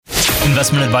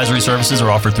Investment advisory services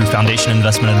are offered through Foundation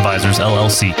Investment Advisors,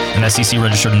 LLC, an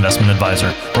SEC-registered investment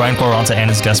advisor. Brian Quaranta and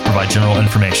his guests provide general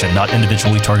information, not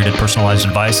individually targeted personalized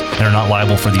advice, and are not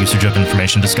liable for the usage of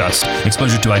information discussed.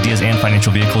 Exposure to ideas and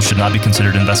financial vehicles should not be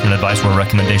considered investment advice or a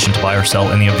recommendation to buy or sell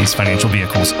any of these financial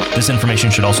vehicles. This information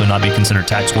should also not be considered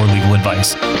tax or legal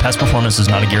advice. Past performance is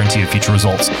not a guarantee of future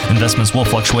results. Investments will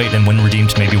fluctuate and when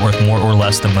redeemed may be worth more or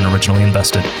less than when originally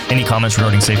invested. Any comments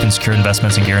regarding safe and secure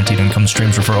investments and guaranteed income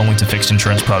streams refer only to fixed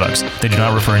insurance products. They do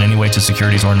not refer in any way to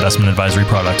securities or investment advisory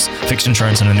products. Fixed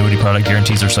insurance and annuity product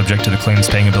guarantees are subject to the claims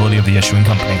paying ability of the issuing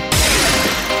company.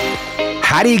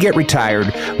 How do you get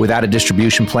retired without a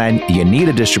distribution plan? You need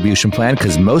a distribution plan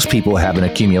because most people have an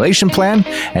accumulation plan,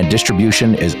 and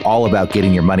distribution is all about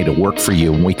getting your money to work for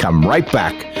you. And we come right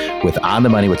back with On the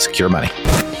Money with Secure Money.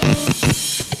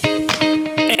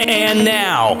 And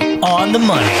now, On the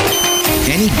Money.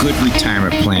 Any good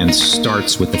retirement plan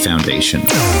starts with the foundation.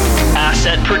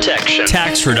 Asset protection,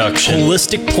 tax reduction,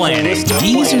 holistic planning.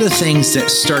 These are the things that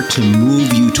start to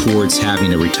move you towards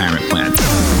having a retirement plan.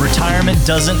 Retirement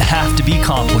doesn't have to be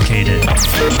complicated.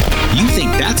 You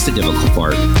think that's the difficult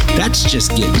part. That's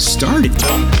just getting started.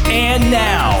 And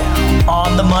now,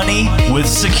 On the Money with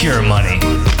Secure Money.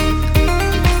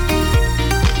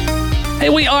 Hey,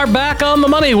 we are back on the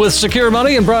money with Secure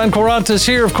Money, and Brian Quaranta is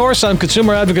here. Of course, I'm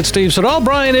consumer advocate Steve Siddall.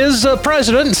 Brian is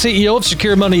president and CEO of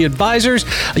Secure Money Advisors.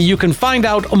 You can find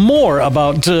out more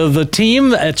about the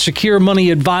team at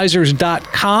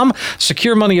securemoneyadvisors.com.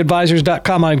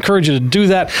 Securemoneyadvisors.com. I encourage you to do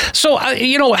that. So,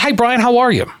 hey, Brian, how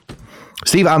are you?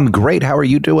 Steve, I'm great. How are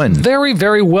you doing? Very,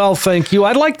 very well, thank you.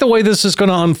 I like the way this is going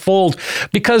to unfold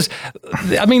because,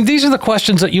 these are the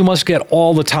questions that you must get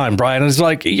all the time, Brian. It's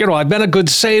like, I've been a good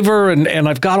saver and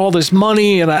I've got all this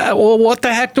money and what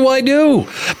the heck do I do?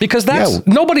 Because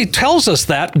nobody tells us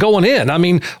that going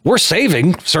in. We're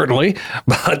saving, certainly,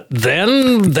 but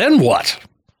then what?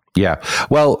 Yeah.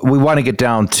 Well, we want to get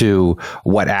down to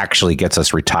what actually gets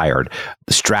us retired,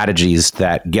 the strategies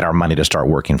that get our money to start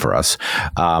working for us.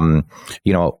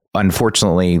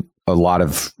 Unfortunately, a lot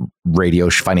of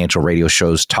financial radio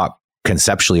shows talk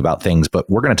conceptually about things, but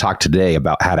we're going to talk today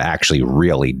about how to actually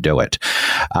really do it.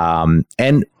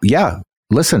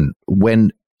 Listen,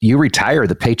 when you retire,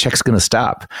 the paycheck's going to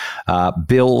stop.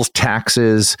 Bills,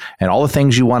 taxes, and all the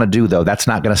things you want to do, though, that's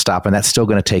not going to stop, and that's still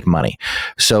going to take money.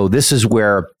 So this is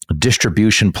where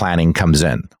distribution planning comes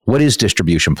in. What is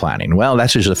distribution planning? Well,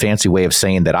 that's just a fancy way of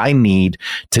saying that I need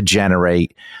to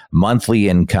generate monthly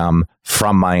income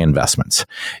from my investments.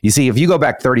 You see, if you go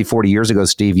back 30, 40 years ago,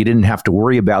 Steve, you didn't have to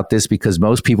worry about this because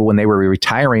most people, when they were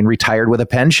retired with a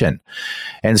pension.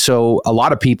 And so a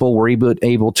lot of people were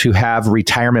able to have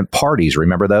retirement parties.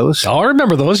 Remember those? Oh, I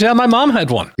remember those. Yeah, my mom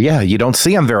had one. Yeah, you don't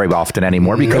see them very often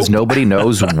anymore because nobody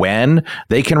knows when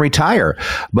they can retire.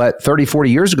 But 30,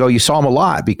 40 years ago, you saw them a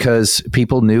lot because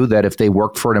people knew that if they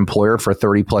worked for an employer for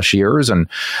 30 plus years and,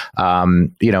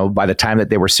 by the time that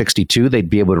they were 62, they'd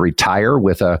be able to retire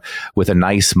with a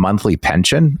nice monthly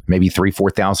pension, maybe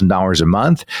 $3,000, $4,000 a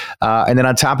month. And then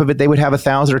on top of it, they would have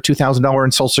 $1,000 or $2,000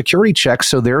 in Social Security checks.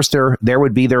 So there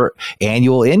would be their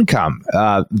annual income.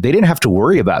 They didn't have to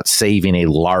worry about saving a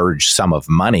large sum of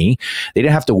money. They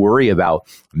didn't have to worry about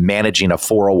managing a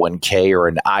 401k or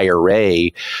an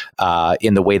IRA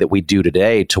in the way that we do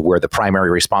today, to where the primary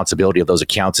responsibility of those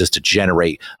accounts is to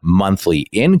generate monthly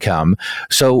income.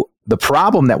 So the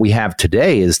problem that we have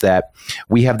today is that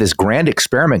we have this grand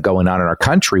experiment going on in our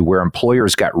country where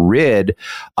employers got rid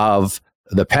of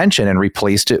the pension and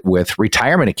replaced it with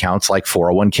retirement accounts like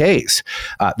 401ks.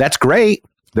 That's great.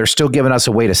 They're still giving us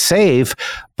a way to save,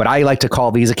 but I like to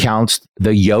call these accounts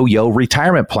the yo-yo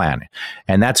retirement plan.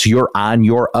 And that's you're on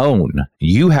your own.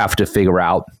 You have to figure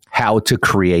out how to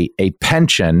create a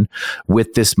pension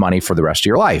with this money for the rest of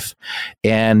your life.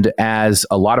 And as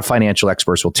a lot of financial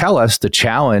experts will tell us, the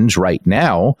challenge right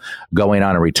now going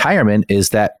on in retirement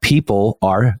is that people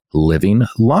are living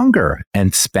longer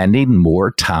and spending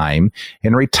more time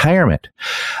in retirement.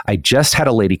 I just had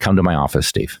a lady come to my office,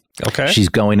 Steve. Okay. She's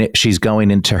going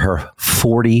into her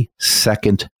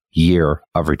 42nd year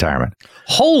of retirement.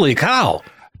 Holy cow.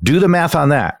 Do the math on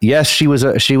that. Yes, she was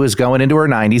going into her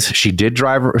 90s. She did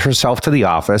drive herself to the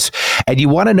office. And you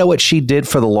want to know what she did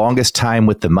for the longest time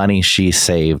with the money she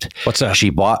saved? What's that? She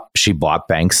bought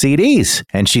bank CDs.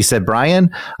 And she said,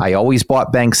 Brian, I always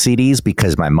bought bank CDs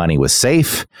because my money was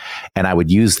safe. And I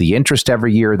would use the interest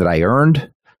every year that I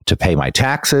earned to pay my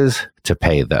taxes, to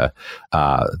pay the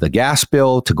gas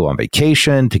bill, to go on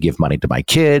vacation, to give money to my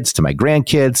kids, to my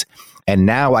grandkids. And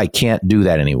now I can't do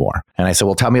that anymore. And I said,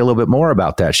 well, tell me a little bit more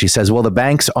about that. She says, well, the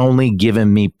bank's only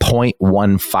given me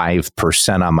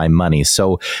 0.15% on my money.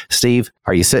 So, Steve,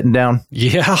 are you sitting down?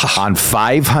 Yeah. On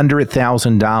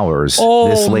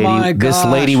 $500,000, this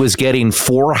lady was getting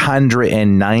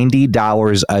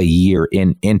 $490 a year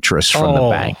in interest from the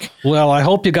bank. Well, I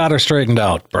hope you got her straightened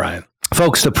out, Brian.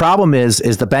 Folks, the problem is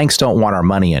the banks don't want our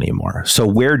money anymore. So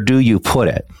where do you put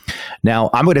it? Now,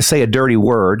 I'm going to say a dirty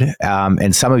word,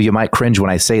 and some of you might cringe when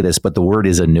I say this, but the word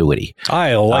is annuity.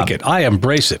 I like it. I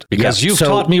embrace it because you've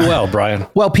taught me well, Brian.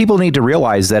 Well, people need to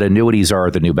realize that annuities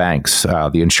are the new banks.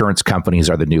 The insurance companies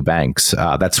are the new banks.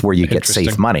 That's where you get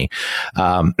safe money.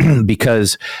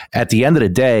 Because at the end of the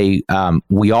day,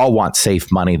 we all want safe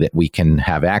money that we can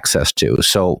have access to.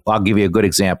 So I'll give you a good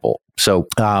example. So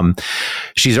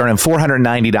she's earning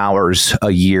 $490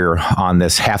 a year on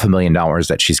this $500,000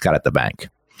 that she's got at the bank.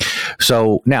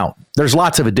 So now there's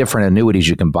lots of different annuities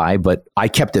you can buy, but I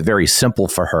kept it very simple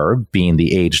for her, being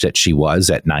the age that she was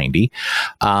at 90.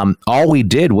 All we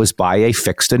did was buy a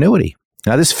fixed annuity.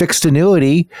 Now, this fixed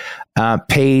annuity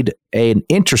paid an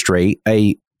interest rate,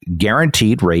 a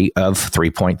guaranteed rate of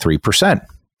 3.3%.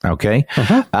 Okay.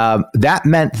 That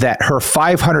meant that her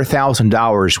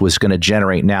 $500,000 was going to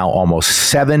generate now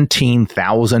almost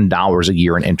 $17,000 a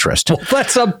year in interest. Well,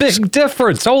 that's a big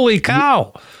difference. Holy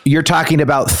cow. You're talking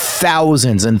about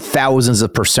thousands and thousands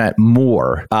of percent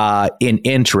more in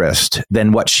interest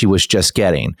than what she was just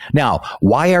getting. Now,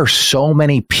 why are so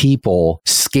many people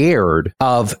scared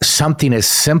of something as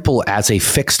simple as a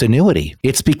fixed annuity?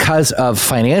 It's because of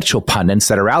financial pundits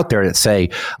that are out there that say,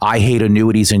 I hate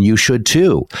annuities and you should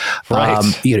too. Right.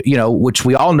 Which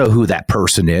we all know who that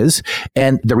person is.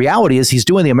 And the reality is he's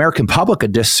doing the American public a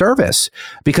disservice,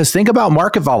 because think about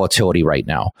market volatility right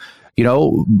now. You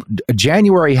know,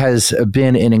 January was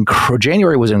an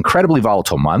incredibly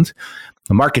volatile month.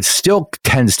 The market still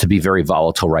tends to be very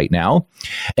volatile right now.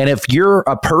 And if you're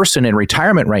a person in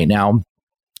retirement right now,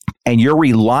 and you're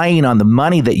relying on the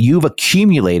money that you've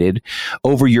accumulated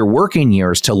over your working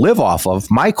years to live off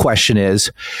of, my question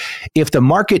is, if the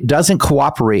market doesn't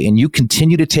cooperate and you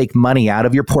continue to take money out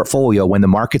of your portfolio when the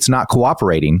market's not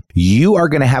cooperating, you are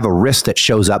going to have a risk that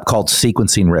shows up called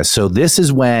sequencing risk. So this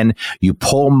is when you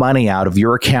pull money out of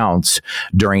your accounts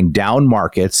during down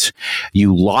markets,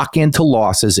 you lock into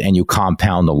losses and you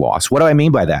compound the loss. What do I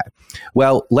mean by that?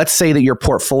 Well, let's say that your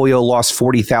portfolio lost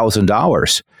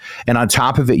 $40,000, and on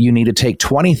top of it, you need to take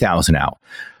 $20,000 out.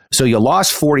 So you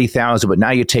lost $40,000, but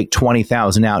now you take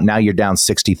 $20,000 out. Now you're down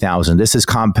 $60,000. This is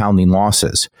compounding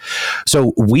losses.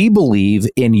 So we believe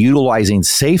in utilizing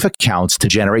safe accounts to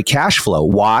generate cash flow.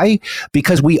 Why?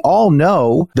 Because we all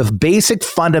know the basic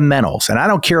fundamentals. And I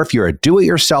don't care if you're a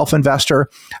do-it-yourself investor.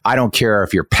 I don't care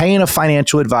if you're paying a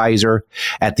financial advisor.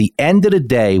 At the end of the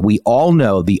day, we all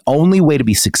know the only way to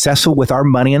be successful with our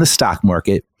money in the stock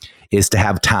market is to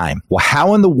have time. Well,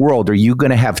 how in the world are you going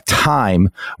to have time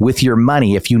with your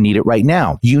money if you need it right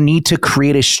now? You need to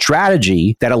create a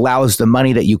strategy that allows the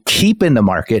money that you keep in the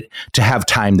market to have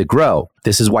time to grow.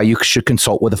 This is why you should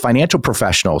consult with a financial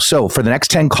professional. So for the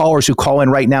next 10 callers who call in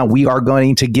right now, we are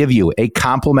going to give you a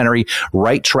complimentary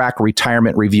Right Track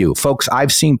retirement review. Folks,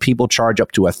 I've seen people charge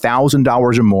up to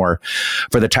 $1,000 or more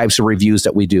for the types of reviews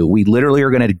that we do. We literally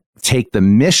are going to take the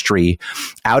mystery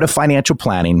out of financial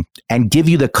planning and give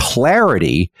you the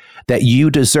clarity that you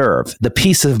deserve, the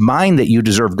peace of mind that you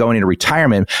deserve going into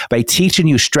retirement by teaching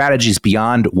you strategies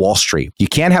beyond Wall Street. You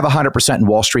can't have 100% in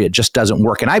Wall Street. It just doesn't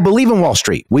work. And I believe in Wall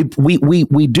Street.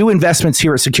 We do investments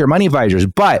here at Secure Money Advisors,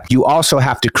 but you also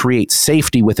have to create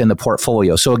safety within the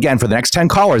portfolio. So again, for the next 10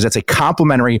 callers, that's a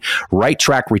complimentary Right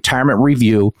Track retirement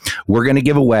review we're going to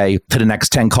give away to the next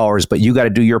 10 callers, but you got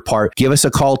to do your part. Give us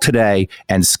a call today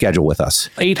and schedule with us.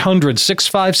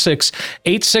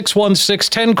 800-656-8616.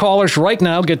 10 callers right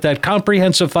now. Get that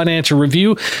comprehensive financial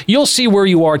review. You'll see where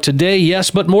you are today, yes,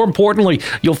 but more importantly,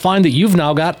 you'll find that you've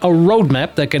now got a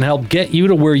roadmap that can help get you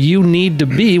to where you need to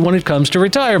be when it comes to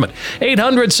retirement.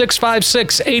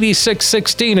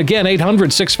 800-656-8616. Again,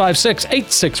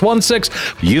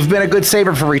 800-656-8616. You've been a good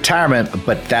saver for retirement,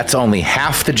 but that's only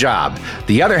half the job.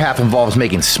 The other half involves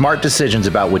making smart decisions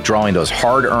about withdrawing those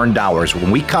hard-earned dollars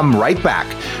when we come right back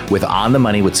with On the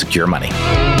Money with Secure Money.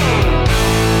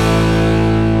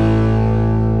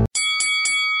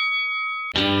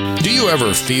 Do you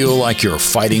ever feel like you're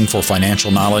fighting for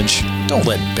financial knowledge? Don't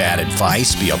let bad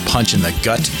advice be a punch in the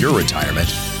gut to your retirement.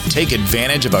 Take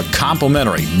advantage of a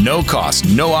complimentary, no-cost,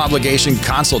 no-obligation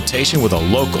consultation with a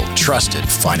local, trusted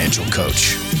financial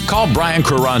coach. Call Brian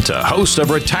Quaranta, host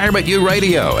of Retirement U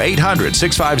Radio,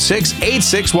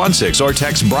 800-656-8616, or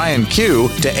text Brian Q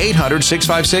to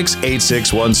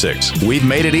 800-656-8616. We've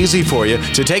made it easy for you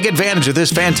to take advantage of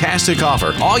this fantastic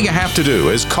offer. All you have to do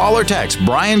is call or text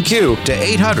Brian Q to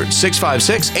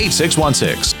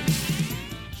 800-656-8616.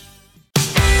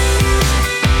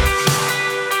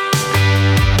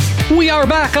 We are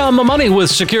back on the money with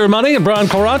Secure Money and Brian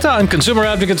Quaranta. I'm consumer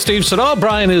advocate Steve Siddall.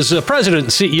 Brian is president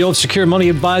and CEO of Secure Money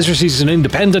Advisors. He's an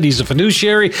independent. He's a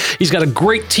fiduciary. He's got a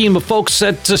great team of folks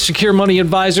at Secure Money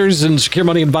Advisors, and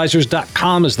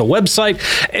securemoneyadvisors.com is the website.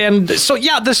 And so,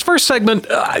 this first segment,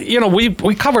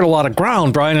 we covered a lot of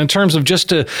ground, Brian, in terms of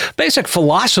just a basic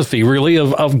philosophy, really,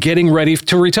 of getting ready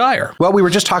to retire. Well, we were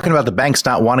just talking about the banks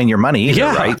not wanting your money either,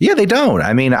 right? Yeah, they don't.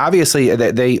 I mean, obviously,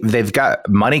 they've got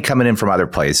money coming in from other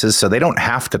places, so they don't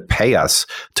have to pay us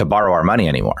to borrow our money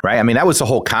anymore, right? I mean, that was the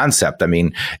whole concept. I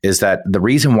mean, is that the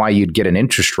reason why you'd get an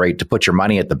interest rate to put your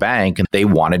money at the bank, and they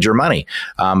wanted your money.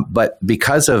 But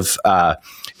because of,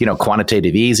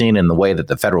 quantitative easing and the way that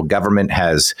the federal government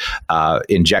has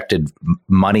injected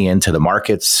money into the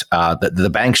markets, the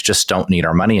banks just don't need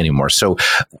our money anymore. So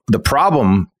the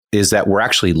problem is that we're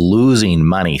actually losing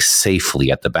money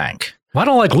safely at the bank. I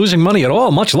don't like losing money at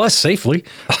all, much less safely.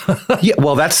 Yeah,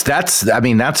 well, that's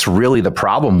really the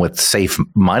problem with safe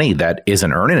money that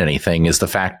isn't earning anything, is the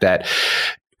fact that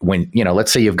when,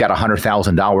 let's say you've got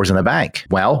 $100,000 in the bank.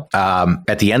 Well,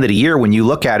 at the end of the year, when you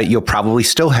look at it, you'll probably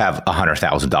still have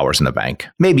 $100,000 in the bank,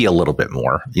 maybe a little bit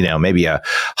more, maybe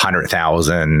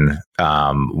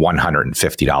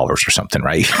 $100,150 or something,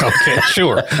 right? Okay,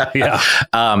 sure. Yeah.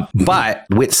 But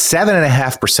with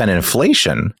 7.5%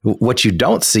 inflation, what you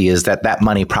don't see is that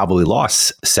money probably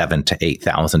lost $7,000 to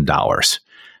 $8,000,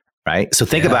 right? So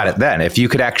think about it then. If you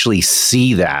could actually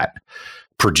see that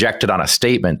projected on a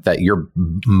statement that your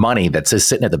money that's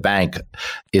sitting at the bank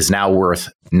is now worth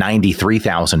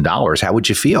 $93,000, how would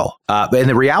you feel? And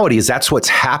the reality is that's what's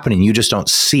happening. You just don't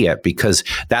see it, because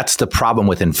that's the problem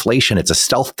with inflation. It's a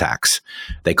stealth tax.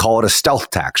 They call it a stealth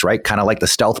tax, right? Kind of like the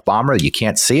stealth bomber. You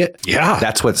can't see it. Yeah.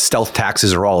 That's what stealth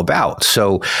taxes are all about.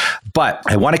 So, but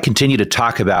I want to continue to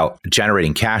talk about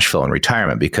generating cash flow in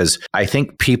retirement, because I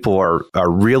think people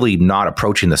are really not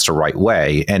approaching this the right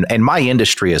way. And my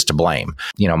industry is to blame.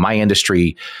 My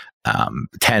industry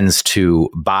tends to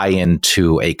buy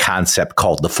into a concept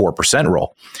called the 4%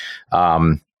 rule.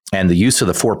 And the use of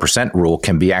the 4% rule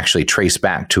can be actually traced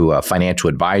back to a financial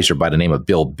advisor by the name of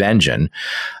Bill Bengen,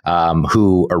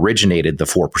 who originated the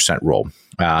 4% rule,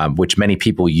 which many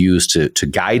people use to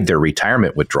guide their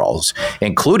retirement withdrawals,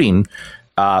 including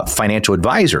financial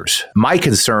advisors. My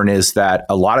concern is that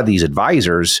a lot of these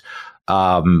advisors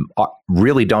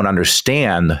really don't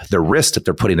understand the risk that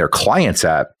they're putting their clients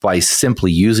at by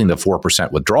simply using the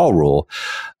 4% withdrawal rule,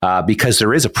 because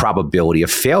there is a probability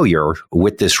of failure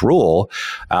with this rule,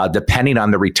 depending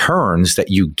on the returns that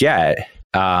you get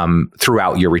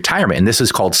throughout your retirement. And this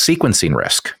is called sequencing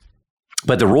risk.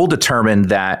 But the rule determined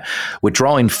that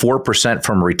withdrawing 4%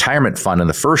 from a retirement fund in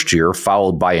the first year,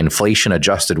 followed by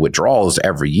inflation-adjusted withdrawals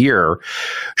every year,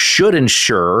 should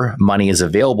ensure money is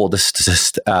available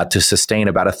to sustain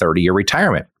about a 30-year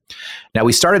retirement. Now,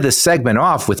 we started this segment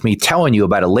off with me telling you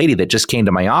about a lady that just came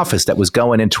to my office that was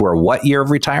going into her what year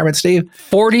of retirement, Steve?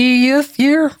 40th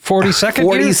year? 42nd year?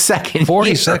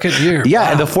 42nd year. Yeah,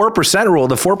 wow. And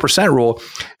the 4% rule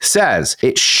says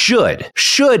it should,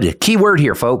 keyword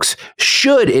here, folks,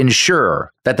 should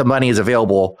ensure that the money is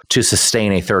available to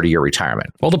sustain a 30-year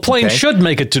retirement. Well, the plane should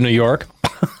make it to New York.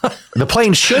 The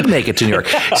plane should make it to New York.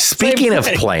 Speaking of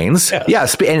planes,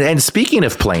 and speaking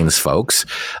of planes, folks,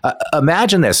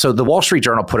 imagine this. So the Wall Street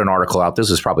Journal put an article out, this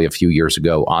was probably a few years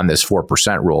ago, on this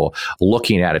 4% rule,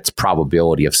 looking at its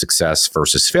probability of success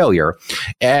versus failure.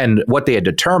 And what they had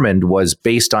determined was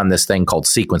based on this thing called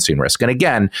sequencing risk. And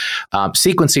again,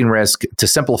 sequencing risk, to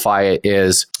simplify it,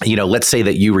 is, let's say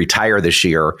that you retire this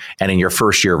year, and in your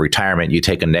first year of retirement, you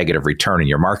take a negative return in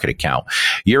your market account.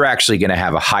 You're actually going to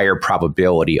have a higher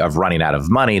probability of running out of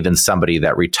money than somebody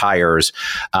that retires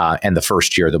and the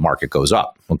first year the market goes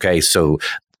up. Okay, so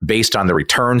based on the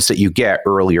returns that you get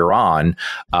earlier on,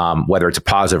 whether it's a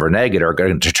positive or negative, are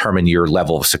going to determine your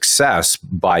level of success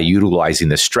by utilizing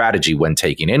this strategy when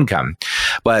taking income.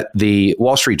 But the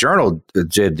Wall Street Journal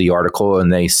did the article,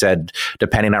 and they said,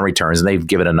 depending on returns, and they've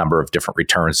given a number of different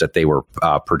returns that they were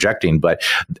projecting, but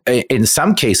in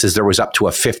some cases, there was up to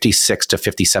a 56 to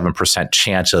 57%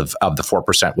 chance of the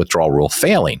 4% withdrawal rule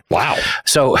failing. Wow.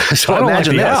 So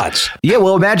imagine the this. odds. Yeah,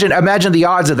 well, imagine the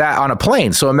odds of that on a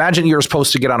plane. So imagine you're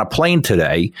supposed to get on a plane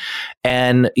today,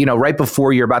 and right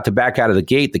before you're about to back out of the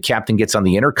gate, the captain gets on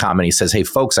the intercom and he says, "Hey,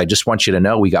 folks, I just want you to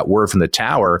know we got word from the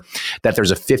tower that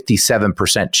there's a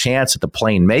 57% chance that the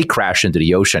plane may crash into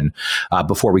the ocean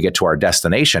before we get to our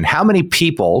destination." How many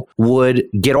people would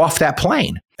get off that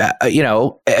plane?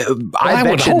 I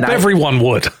would hope everyone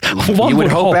would. You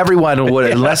would hope everyone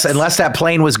would, unless that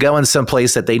plane was going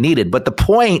someplace that they needed. But the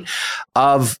point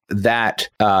of that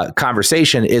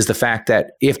conversation is the fact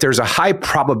that if there's a high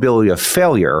probability of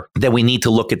failure, then we need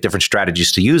to look at different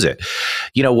strategies to use it.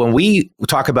 When we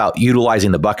talk about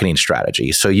utilizing the bucketing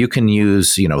strategy, so you can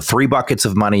use 3 buckets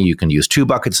of money, you can use 2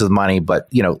 buckets of money, but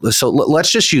so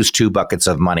let's just use 2 buckets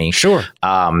of money. Sure.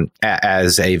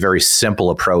 As a very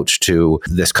simple approach to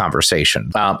this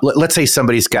conversation. Let's say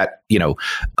somebody's got, $1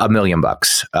 million.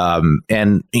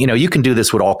 And, you can do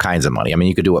this with all kinds of money. I mean,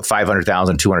 you could do it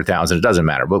 500,000, 200,000, it doesn't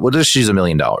matter, but we'll just use $1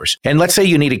 million. And let's say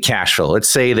you needed cash flow. Let's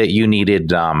say that you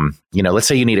needed, let's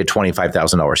say you needed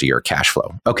 $25,000 a year cash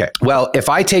flow. Okay. Well, if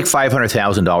I take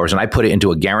 $500,000 and I put it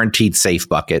into a guaranteed safe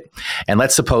bucket, and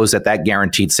let's suppose that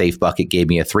guaranteed safe bucket gave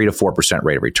me a 3 to 4%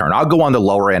 rate of return. I'll go on the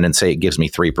lower end and say it gives me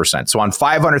 3%. So on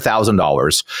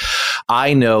 $500,000,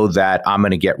 I know that I'm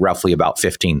going to get roughly about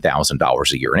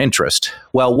 $15,000 a year in interest.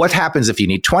 Well, what happens if you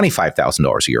need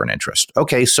 $25,000 a year in interest?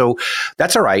 Okay, so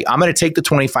that's all right. I'm going to take the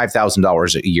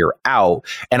 $25,000 a year out,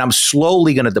 and I'm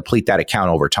slowly going to deplete that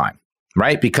account over time.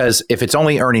 Right? Because if it's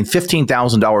only earning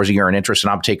 $15,000 a year in interest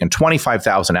and I'm taking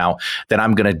 $25,000 out, then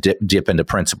I'm going to dip into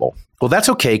principal. Well, that's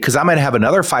okay, because I'm going to have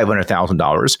another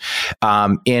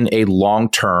 $500,000 in a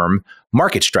long-term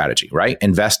market strategy, right?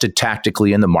 Invested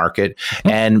tactically in the market.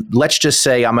 And let's just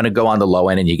say I'm going to go on the low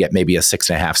end and you get maybe a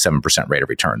 6.5%, 7% rate of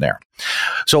return there.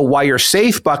 So while your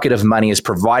safe bucket of money is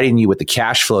providing you with the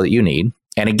cash flow that you need,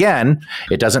 and again,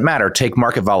 it doesn't matter, take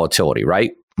market volatility,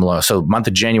 right? So month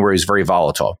of January is very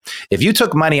volatile. If you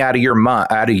took money out of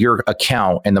your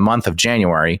account in the month of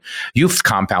January, you've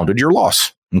compounded your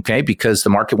loss. Okay, because the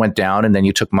market went down and then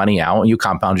you took money out and you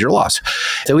compounded your loss.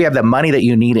 So we have the money that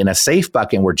you need in a safe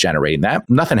bucket and we're generating that.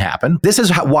 Nothing happened. This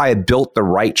is why I built the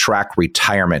Right Track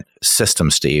retirement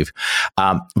system, Steve.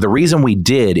 The reason we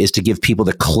did is to give people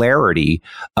the clarity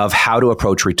of how to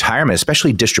approach retirement,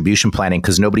 especially distribution planning,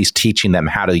 because nobody's teaching them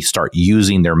how to start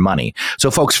using their money.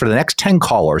 So folks, for the next 10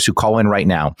 callers who call in right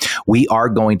now, we are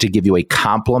going to give you a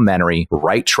complimentary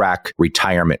Right Track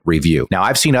retirement review. Now,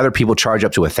 I've seen other people charge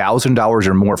up to $1,000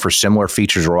 or more for similar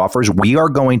features or offers. We are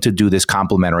going to do this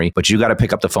complimentary, but you got to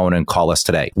pick up the phone and call us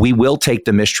today. We will take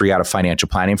the mystery out of financial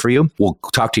planning for you. We'll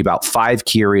talk to you about 5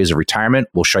 key areas of retirement.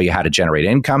 We'll show you how to generate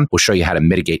income. We'll show you how to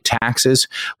mitigate taxes.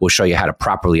 We'll show you how to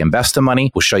properly invest the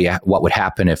money. We'll show you what would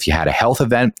happen if you had a health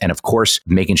event. And of course,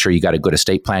 making sure you got a good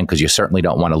estate plan, because you certainly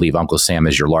don't want to leave Uncle Sam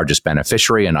as your largest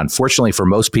beneficiary. And unfortunately for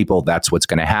most people, that's what's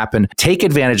going to happen. Take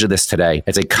advantage of this today.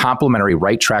 It's a complimentary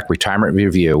Right Track retirement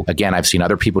review. Again, I've seen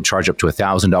other people charge up to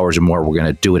 $1,000 or more. We're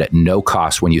going to do it at no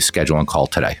cost when you schedule and call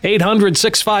today.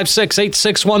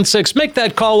 800-656-8616. Make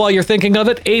that call while you're thinking of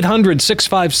it.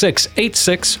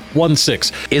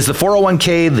 800-656-8616. Is the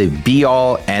 401k the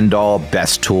be-all, end-all,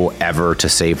 best tool ever to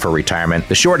save for retirement?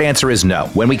 The short answer is no.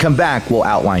 When we come back, we'll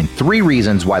outline 3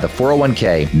 reasons why the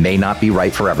 401k may not be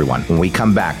right for everyone when we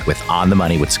come back with On the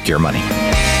Money with Secure Money.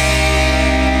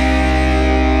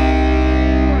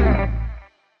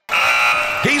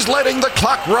 He's letting the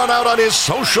clock run out on his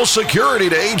Social Security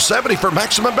to age 70 for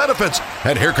maximum benefits.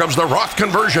 And here comes the Roth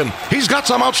conversion. He's got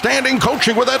some outstanding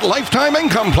coaching with that lifetime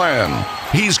income plan.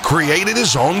 He's created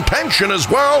his own pension as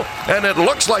well, and it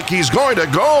looks like he's going to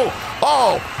go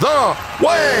all the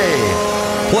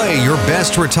way. Play your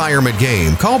best retirement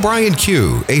game. Call Brian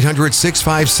Q,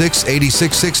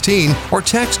 800-656-8616, or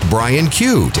text Brian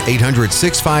Q to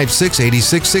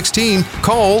 800-656-8616.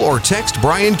 Call or text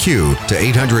Brian Q to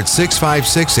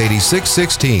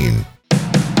 800-656-8616.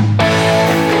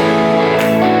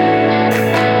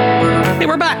 Hey,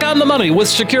 we're back on the money with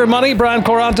Secure Money. Brian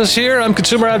Quarantas here. I'm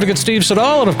consumer advocate Steve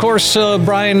Siddall. And of course,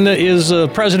 Brian is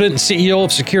president and CEO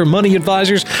of Secure Money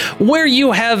Advisors, where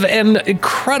you have an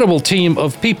incredible team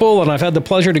of people. And I've had the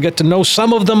pleasure to get to know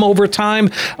some of them over time.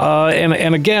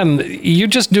 And again, you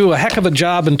just do a heck of a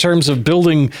job in terms of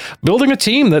building a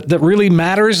team that really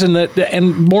matters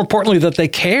and more importantly, that they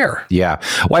care. Yeah.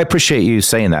 Well, I appreciate you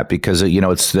saying that because,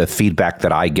 it's the feedback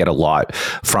that I get a lot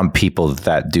from people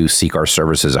that do seek our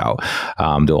services out.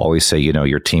 They'll always say,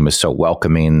 your team is so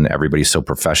welcoming. Everybody's so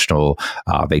professional.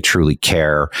 They truly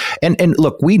care. And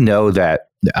look, we know that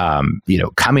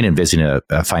coming and visiting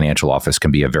a financial office can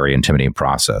be a very intimidating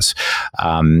process.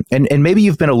 And maybe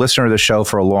you've been a listener to the show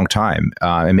for a long time,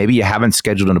 and maybe you haven't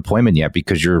scheduled an appointment yet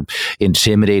because you're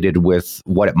intimidated with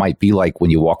what it might be like when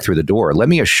you walk through the door. Let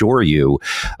me assure you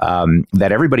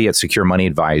that everybody at Secure Money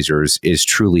Advisors is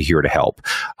truly here to help.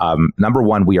 Number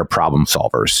one, we are problem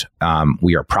solvers.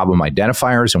 We are problem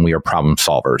identifiers and we are problem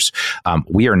solvers.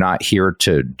 We are not here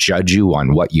to judge you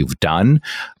on what you've done.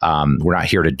 We're not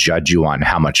here to judge you on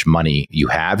how much money you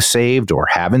have saved or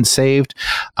haven't saved.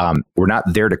 We're not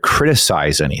there to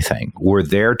criticize anything. We're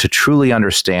there to truly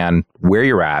understand where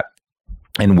you're at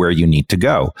and where you need to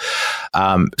go.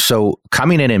 So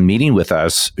coming in and meeting with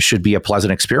us should be a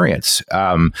pleasant experience.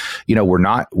 We're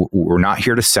not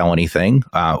here to sell anything.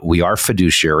 We are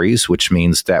fiduciaries, which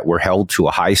means that we're held to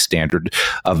a high standard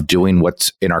of doing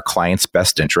what's in our client's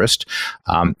best interest.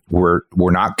 We're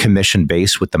not commission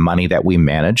based with the money that we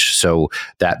manage. So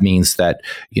that means that,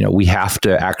 we have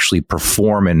to actually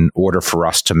perform in order for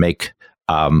us to make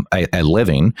a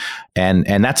living.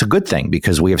 And that's a good thing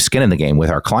because we have skin in the game with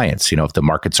our clients. If the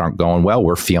markets aren't going well,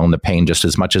 we're feeling the pain just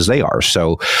as much as they are.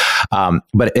 So,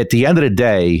 but at the end of the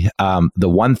day, the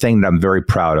one thing that I'm very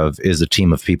proud of is the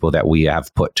team of people that we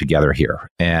have put together here.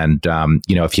 And,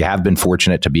 if you have been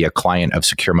fortunate to be a client of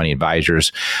Secure Money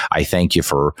Advisors, I thank you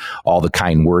for all the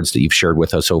kind words that you've shared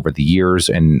with us over the years.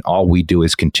 And all we do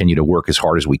is continue to work as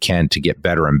hard as we can to get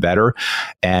better and better.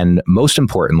 And most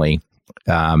importantly,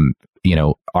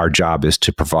 our job is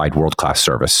to provide world-class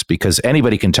service because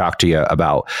anybody can talk to you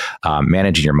about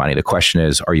managing your money. The question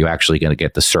is, are you actually going to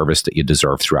get the service that you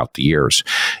deserve throughout the years?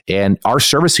 And our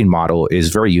servicing model is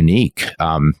very unique.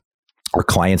 Our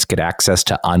clients get access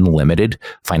to unlimited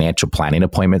financial planning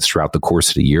appointments throughout the course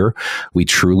of the year. We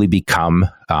truly become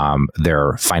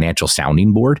their financial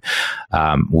sounding board.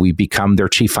 We become their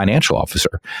chief financial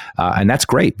officer. And that's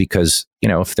great because,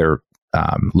 if they're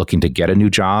looking to get a new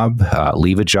job,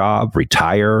 leave a job,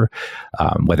 retire,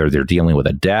 whether they're dealing with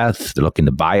a death, they're looking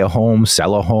to buy a home,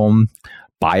 sell a home,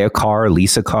 buy a car,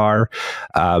 lease a car.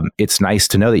 It's nice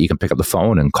to know that you can pick up the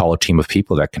phone and call a team of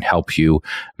people that can help you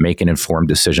make an informed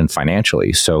decision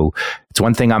financially. So it's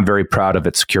one thing I'm very proud of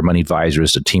at Secure Money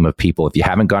Advisors, a team of people. If you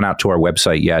haven't gone out to our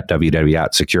website yet,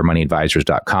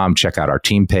 www.securemoneyadvisors.com, check out our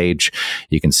team page.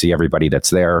 You can see everybody that's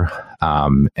there.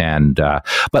 But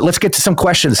let's get to some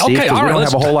questions, Steve, because we don't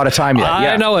have a whole lot of time yet.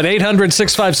 I know it.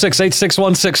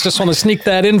 800-656-8616. Just want to sneak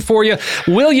that in for you.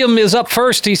 William is up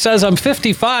first. He says, I'm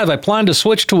 55. I plan to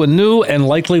switch to a new and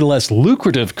likely less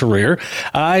lucrative career.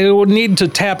 I would need to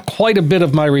tap quite a bit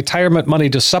of my retirement money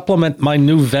to supplement my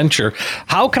new venture.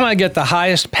 How can I get the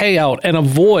highest payout and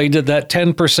avoid that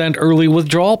 10% early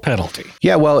withdrawal penalty?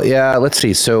 Yeah, well, let's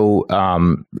see. So,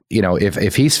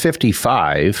 if he's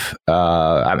 55,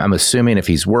 I'm assuming if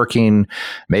he's working,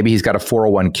 maybe he's got a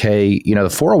 401k. The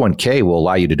 401k will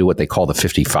allow you to do what they call the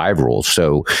 55 rule.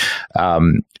 So,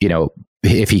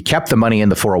 if he kept the money in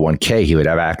the 401k, he would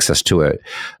have access to it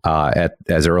at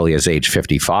as early as age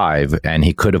 55, and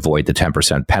he could avoid the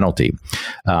 10% penalty.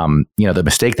 The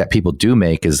mistake that people do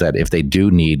make is that if they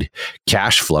do need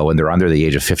cash flow and they're under the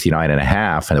age of 59 and a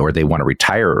half, or they want to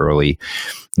retire early,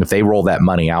 if they roll that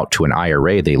money out to an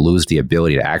IRA, they lose the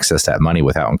ability to access that money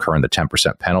without incurring the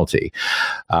 10% penalty.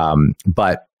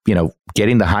 But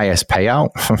getting the highest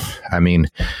payout, I mean,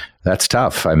 that's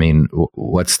tough. I mean,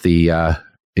 what's the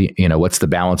what's the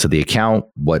balance of the account?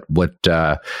 What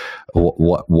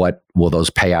will those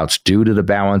payouts do to the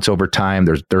balance over time?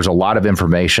 There's a lot of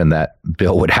information that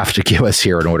Bill would have to give us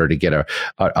here in order to get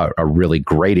a really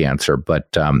great answer.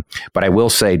 But I will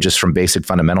say, just from basic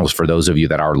fundamentals, for those of you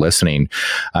that are listening,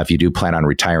 if you do plan on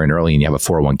retiring early and you have a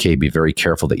 401k, be very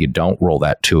careful that you don't roll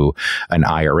that to an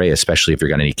IRA, especially if you're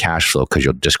going to need cash flow, because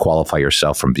you'll disqualify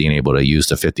yourself from being able to use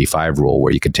the 55 rule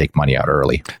where you can take money out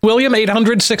early. William,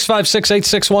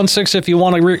 800-656-8616. 8616 if you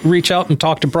want to reach out and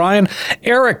talk to Brian.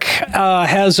 Eric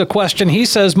has a question. He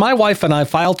says, my wife and I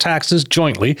file taxes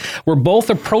jointly. We're both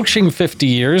approaching 50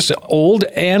 years old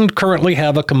and currently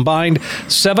have a combined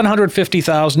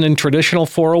 $750,000 in traditional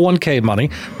 401k money.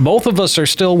 Both of us are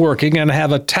still working and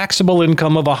have a taxable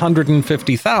income of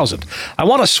 $150,000. I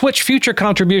want to switch future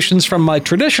contributions from my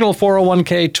traditional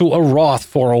 401k to a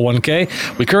Roth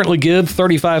 401k. We currently give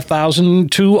 $35,000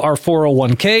 to our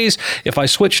 401ks. If I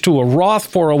switch to a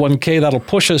Roth 401k, that'll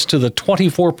push us to the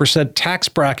 24% tax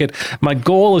bracket. My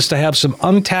goal is to have some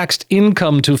untaxed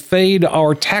income to fade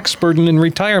our tax burden in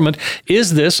retirement.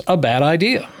 Is this a bad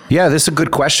idea? Yeah, this is a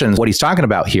good question. What he's talking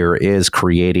about here is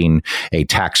creating a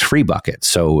tax-free bucket.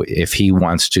 So if he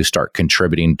wants to start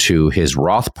contributing to his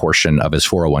Roth portion of his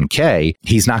 401k,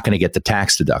 he's not going to get the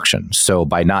tax deduction. So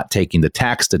by not taking the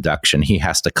tax deduction, he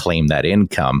has to claim that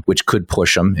income, which could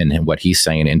push him, in what he's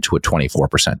saying, into a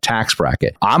 24% tax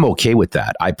bracket. I'm okay with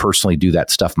that. I personally do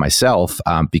that stuff myself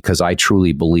because I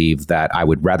truly believe that I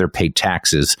would rather pay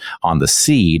taxes on the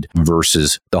seed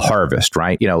versus the harvest,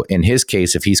 right? You know, in his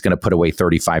case, if he's going to put away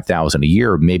 $35,000 a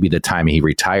year, maybe the time he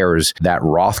retires, that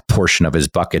Roth portion of his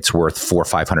bucket's worth $400,000 or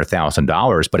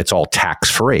 $500,000, but it's all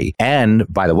tax free.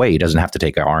 And by the way, he doesn't have to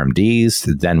take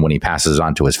RMDs. Then when he passes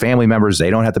on to his family members, they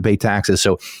don't have to pay taxes.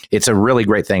 So it's a really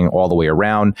great thing all the way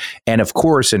around. And of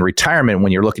course, in retirement,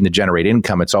 when you're looking to generate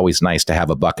income, it's always nice to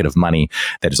have a bucket of money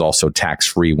that is also tax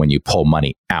free when you pull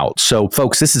money out. So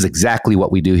folks, this is exactly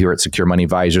what we do here at Secure Money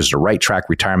Advisors. The Right Track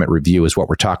Retirement Review is what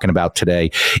we're talking about today.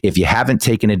 If you haven't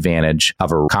taken advantage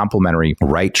of a complimentary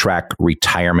Right Track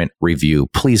Retirement Review,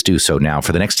 please do so now.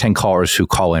 For the next 10 callers who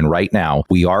call in right now,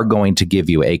 we are going to give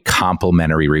you a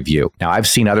complimentary review. Now, I've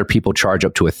seen other people charge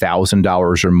up to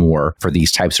 $1,000 or more for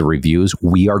these types of reviews.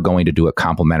 We are going to do it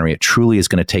complimentary. It truly is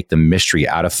going to take the mystery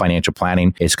out of financial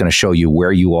planning. It's going to show you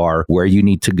where you are, where you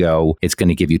need to go. It's going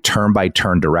to give you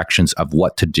turn-by-turn directions of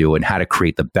what to do and how to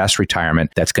create the best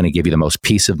retirement that's going to give you the most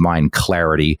peace of mind,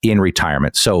 clarity in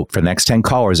retirement. So for the next 10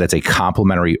 callers, that's a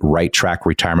complimentary Right Track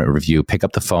Retirement Review. Pick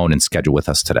up the phone and schedule with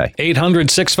us today.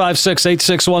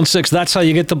 800-656-8616. That's how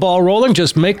you get the ball rolling.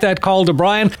 Just make that call to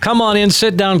Brian. Come on in,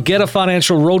 sit down, get a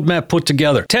financial roadmap put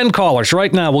together. 10 callers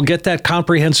right now will get that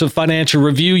comprehensive financial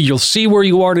review. You'll see where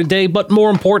you are today, but more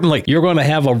importantly, you're going to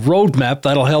have a roadmap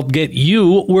that'll help get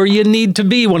you where you need to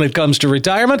be when it comes to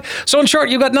retirement. So in short,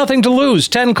 you've got nothing to lose.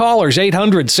 10 callers,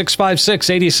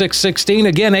 800-656-8616.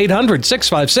 Again,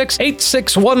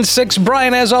 800-656-8616.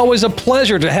 Brian, as always, a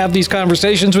pleasure to have these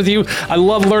conversations with you. I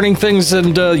love learning things,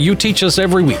 and you teach us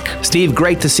every week. Steve,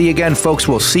 great to see you again, folks.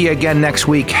 We'll see you again next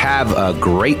week. Have a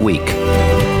great week.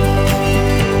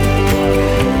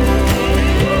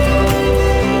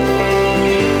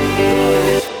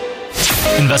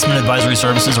 Investment advisory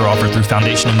services are offered through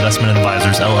Foundation Investment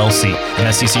Advisors, LLC, an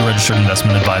SEC-registered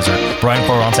investment advisor. Brian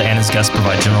Quaranta and his guests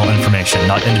provide general information,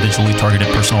 not individually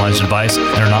targeted personalized advice,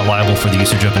 and are not liable for the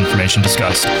usage of information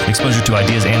discussed. Exposure to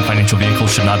ideas and financial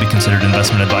vehicles should not be considered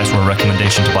investment advice or a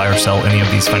recommendation to buy or sell any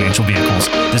of these financial vehicles.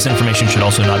 This information should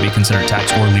also not be considered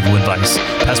tax or legal advice.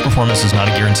 Past performance is not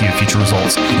a guarantee of future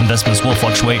results. Investments will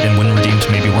fluctuate and when redeemed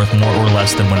may be worth more or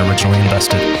less than when originally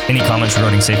invested. Any comments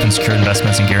regarding safe and secure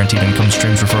investments and guaranteed income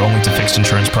streams refer only to fixed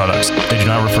insurance products. They do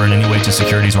not refer in any way to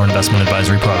securities or investment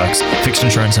advisory products. Fixed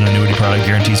insurance and annuity product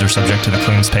guarantees are subject to the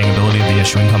claims paying ability of the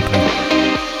issuing company.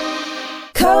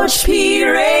 Coach P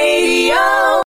Radio.